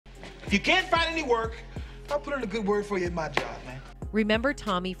If you can't find any work, I'll put in a good word for you at my job, man. Remember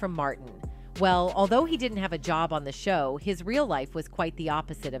Tommy from Martin? Well, although he didn't have a job on the show, his real life was quite the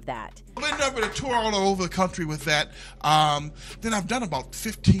opposite of that. I ended up in a tour all over the country with that. Then I've done about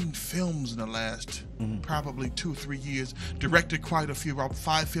 15 films in the last probably 2 or 3 years. Directed quite a few, about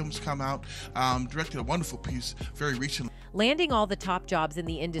 5 films come out. Directed a wonderful piece very recently. Landing all the top jobs in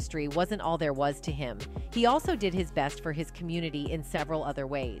the industry wasn't all there was to him. He also did his best for his community in several other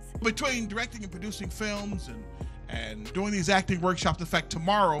ways. Between directing and producing films and doing these acting workshops. In fact,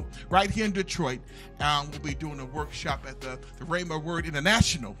 tomorrow, right here in Detroit, we'll be doing a workshop at the Rhema Word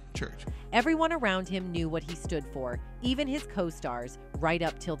International Church. Everyone around him knew what he stood for, even his co-stars, right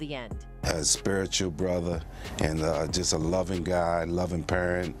up till the end. A spiritual brother and just a loving guy, loving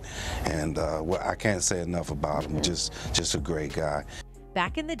parent, and well, I can't say enough about him, just a great guy.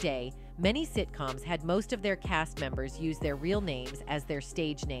 Back in the day, many sitcoms had most of their cast members use their real names as their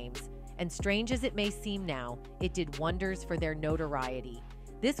stage names. And strange as it may seem now, it did wonders for their notoriety.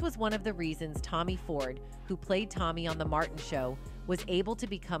 This was one of the reasons Tommy Ford, who played Tommy on The Martin Show, was able to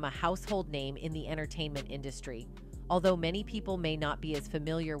become a household name in the entertainment industry. Although many people may not be as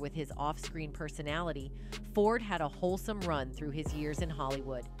familiar with his off-screen personality, Ford had a wholesome run through his years in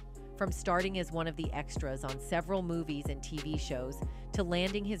Hollywood. From starting as one of the extras on several movies and TV shows, to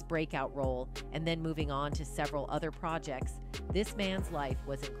landing his breakout role and then moving on to several other projects, this man's life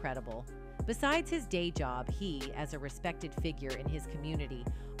was incredible. Besides his day job, he, as a respected figure in his community,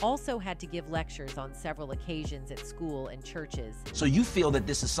 also had to give lectures on several occasions at school and churches. So you feel that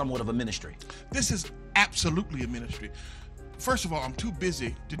this is somewhat of a ministry? This is absolutely a ministry. First of all, I'm too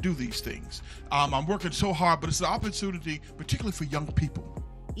busy to do these things. I'm working so hard, but it's an opportunity, particularly for young people.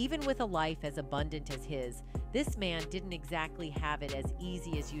 Even with a life as abundant as his, this man didn't exactly have it as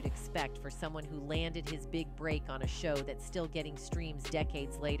easy as you'd expect for someone who landed his big break on a show that's still getting streams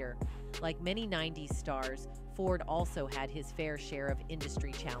decades later. Like many 90s stars, Ford also had his fair share of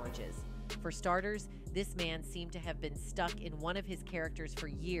industry challenges. For starters, this man seemed to have been stuck in one of his characters for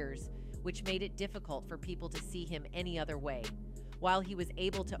years, which made it difficult for people to see him any other way. While he was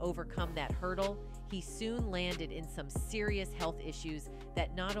able to overcome that hurdle, he soon landed in some serious health issues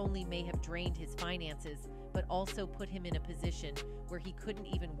that not only may have drained his finances, but also put him in a position where he couldn't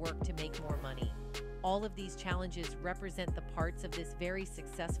even work to make more money. All of these challenges represent the parts of this very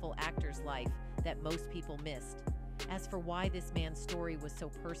successful actor's life that most people missed. As for why this man's story was so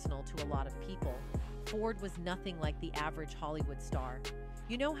personal to a lot of people, Ford was nothing like the average Hollywood star.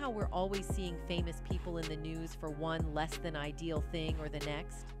 You know how we're always seeing famous people in the news for one less than ideal thing or the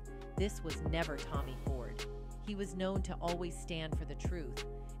next? This was never Tommy Ford. He was known to always stand for the truth,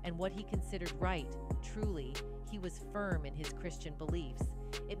 and what he considered right, truly, he was firm in his Christian beliefs.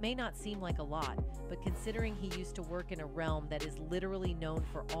 It may not seem like a lot, but considering he used to work in a realm that is literally known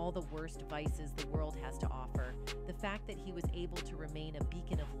for all the worst vices the world has to offer, the fact that he was able to remain a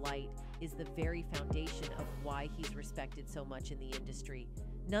beacon of light is the very foundation of why he's respected so much in the industry.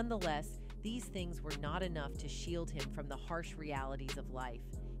 Nonetheless, these things were not enough to shield him from the harsh realities of life.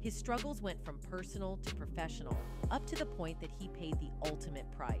 His struggles went from personal to professional, up to the point that he paid the ultimate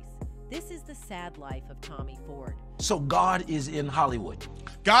price. This is the sad life of Tommy Ford. So God is in Hollywood.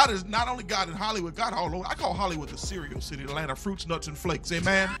 God is not only God in Hollywood, God all over. I call Hollywood the cereal city, the land of fruits, nuts, and flakes.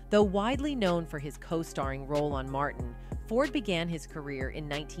 Amen? Though widely known for his co-starring role on Martin, Ford began his career in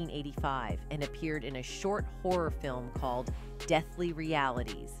 1985 and appeared in a short horror film called Deathly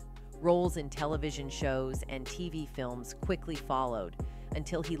Realities. Roles in television shows and TV films quickly followed,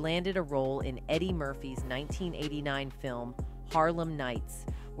 until he landed a role in Eddie Murphy's 1989 film Harlem Nights,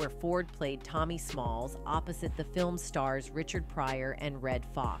 where Ford played Tommy Smalls opposite the film stars Richard Pryor and Red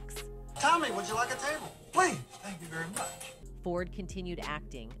Fox. Tommy, would you like a table? Please, thank you very much. Ford continued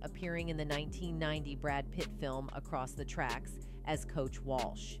acting, appearing in the 1990 Brad Pitt film Across the Tracks as Coach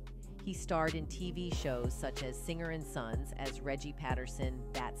Walsh. He starred in TV shows such as Singer and Sons as Reggie Patterson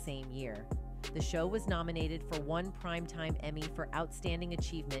that same year. The show was nominated for 1 Primetime Emmy for Outstanding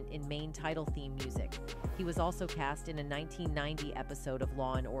Achievement in Main Title Theme Music. He was also cast in a 1990 episode of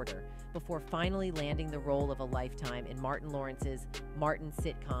Law & Order, before finally landing the role of a lifetime in Martin Lawrence's Martin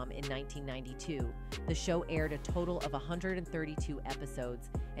sitcom in 1992. The show aired a total of 132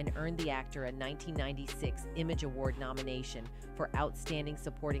 episodes and earned the actor a 1996 Image Award nomination for Outstanding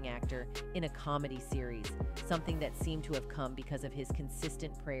Supporting Actor in a Comedy Series, something that seemed to have come because of his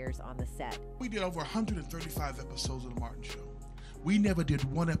consistent prayers on the set. We did over 135 episodes of The Martin Show. We never did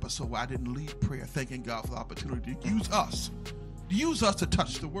one episode where I didn't lead prayer thanking God for the opportunity to use us to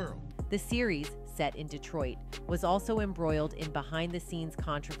touch the world. The series, set in Detroit, was also embroiled in behind-the-scenes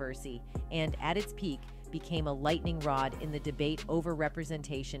controversy and, at its peak, became a lightning rod in the debate over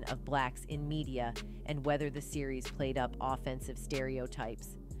representation of blacks in media and whether the series played up offensive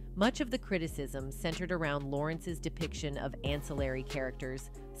stereotypes. Much of the criticism centered around Lawrence's depiction of ancillary characters,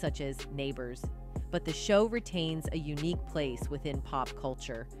 such as neighbors. But the show retains a unique place within pop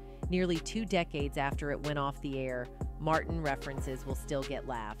culture. Nearly 2 decades after it went off the air, Martin references will still get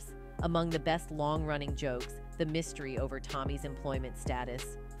laughs. Among the best long-running jokes, the mystery over Tommy's employment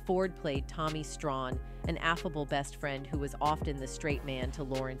status. Ford played Tommy Strawn, an affable best friend who was often the straight man to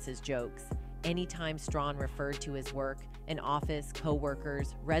Lawrence's jokes. Anytime Strawn referred to his work, an office,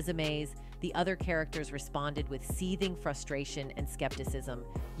 co-workers, resumes, the other characters responded with seething frustration and skepticism.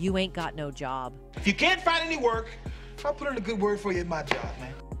 "You ain't got no job." If you can't find any work, I'll put in a good word for you at my job,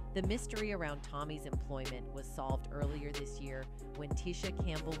 man. The mystery around Tommy's employment was solved earlier this year when Tisha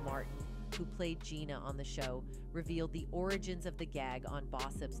Campbell-Martin, who played Gina on the show, revealed the origins of the gag on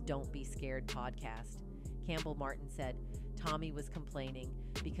Bossip's Don't Be Scared podcast. Campbell-Martin said, "Tommy was complaining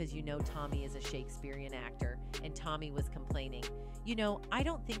because Tommy is a Shakespearean actor, and Tommy was complaining, I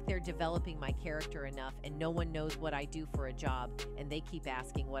don't think they're developing my character enough, and no one knows what I do for a job, and they keep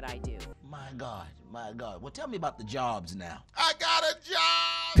asking what I do." My God, my God. Well, tell me about the jobs now. I got a job!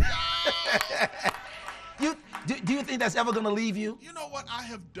 Do you think that's ever going to leave you? You know what? I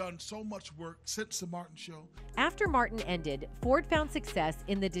have done so much work since the Martin show. After Martin ended, Ford found success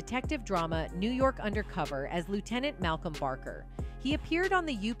in the detective drama New York Undercover as Lieutenant Malcolm Barker. He appeared on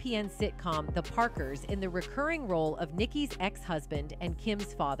the UPN sitcom The Parkers in the recurring role of Nikki's ex-husband and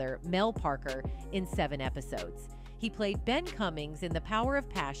Kim's father, Mel Parker, in 7 episodes. He played Ben Cummings in The Power of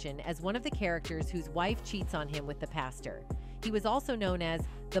Passion as one of the characters whose wife cheats on him with the pastor. He was also known as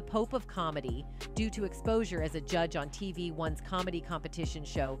the Pope of Comedy due to exposure as a judge on TV One's comedy competition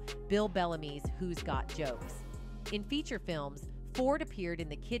show, Bill Bellamy's Who's Got Jokes. In feature films, Ford appeared in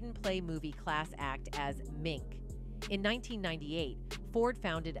the Kid and Play movie class act as Mink. In 1998, Ford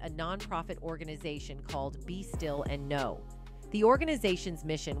founded a nonprofit organization called Be Still and Know. The organization's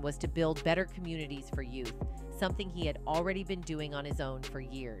mission was to build better communities for youth, something he had already been doing on his own for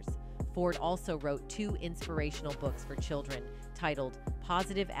years. Ford also wrote 2 inspirational books for children titled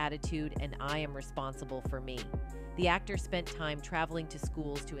Positive Attitude and I Am Responsible for Me. The actor spent time traveling to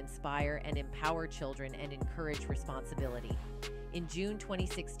schools to inspire and empower children and encourage responsibility. In June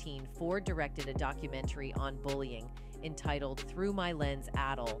 2016, Ford directed a documentary on bullying entitled Through My Lens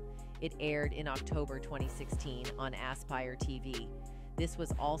Adult. It aired in October 2016 on Aspire TV. This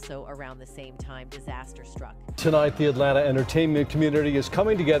was also around the same time disaster struck. Tonight, the Atlanta entertainment community is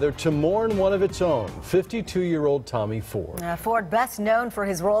coming together to mourn one of its own, 52-year-old Tommy Ford. Ford, best known for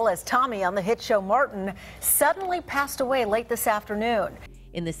his role as Tommy on the hit show Martin, suddenly passed away late this afternoon.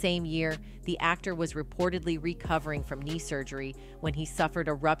 In the same year, the actor was reportedly recovering from knee surgery when he suffered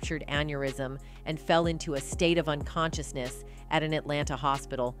a ruptured aneurysm and fell into a state of unconsciousness at an Atlanta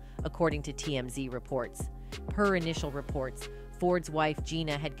hospital, according to TMZ reports. Per initial reports, Ford's wife,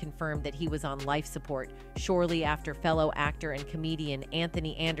 Gina, had confirmed that he was on life support shortly after fellow actor and comedian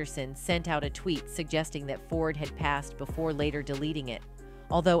Anthony Anderson sent out a tweet suggesting that Ford had passed before later deleting it.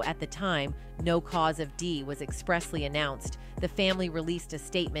 Although at the time, no cause of D was expressly announced, the family released a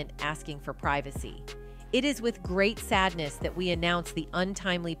statement asking for privacy. "It is with great sadness that we announce the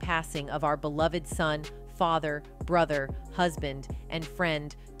untimely passing of our beloved son, father, brother, husband, and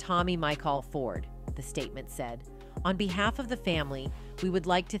friend, Tommy Michael Ford," the statement said. "On behalf of the family, we would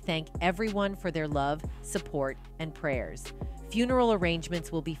like to thank everyone for their love, support, and prayers. Funeral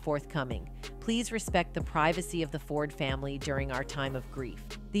arrangements will be forthcoming. Please respect the privacy of the Ford family during our time of grief."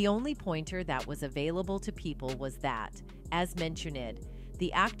 The only pointer that was available to people was that, as mentioned,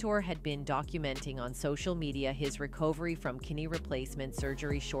 the actor had been documenting on social media his recovery from kidney replacement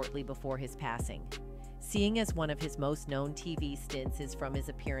surgery shortly before his passing. Seeing as one of his most known TV stints is from his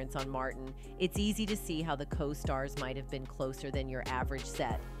appearance on Martin, it's easy to see how the co-stars might have been closer than your average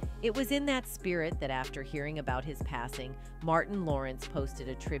set. It was in that spirit that after hearing about his passing, Martin Lawrence posted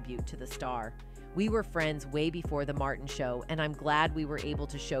a tribute to the star. "We were friends way before the Martin show, and I'm glad we were able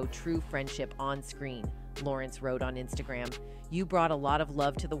to show true friendship on screen," Lawrence wrote on Instagram. "You brought a lot of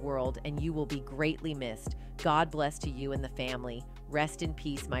love to the world, and you will be greatly missed. God bless to you and the family. Rest in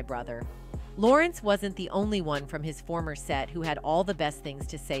peace, my brother." Lawrence wasn't the only one from his former set who had all the best things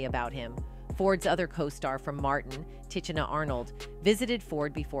to say about him. Ford's other co-star from Martin, Tisha Arnold, visited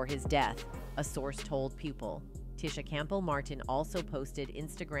Ford before his death, a source told People. Tisha Campbell-Martin also posted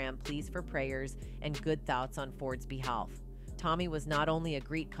Instagram pleas for prayers and good thoughts on Ford's behalf. Tommy was not only a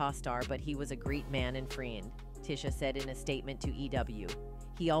great co-star, but he was a great man and friend, Tisha said in a statement to EW.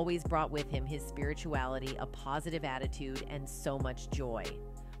 "He always brought with him his spirituality, a positive attitude, and so much joy.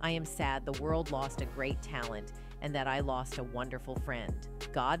 I am sad the world lost a great talent and that I lost a wonderful friend.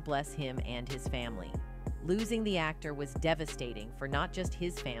 God bless him and his family. Losing the actor was devastating for not just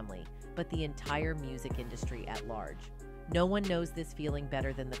his family, but the entire music industry at large. No one knows this feeling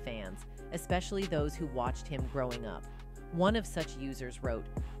better than the fans, especially those who watched him growing up. One of such users wrote,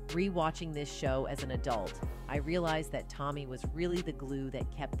 "Rewatching this show as an adult, I realized that Tommy was really the glue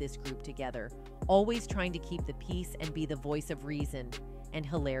that kept this group together, always trying to keep the peace and be the voice of reason, and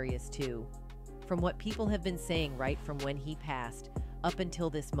hilarious too." From what people have been saying right from when he passed, up until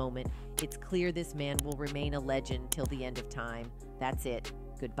this moment, it's clear this man will remain a legend till the end of time. That's it.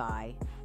 Goodbye.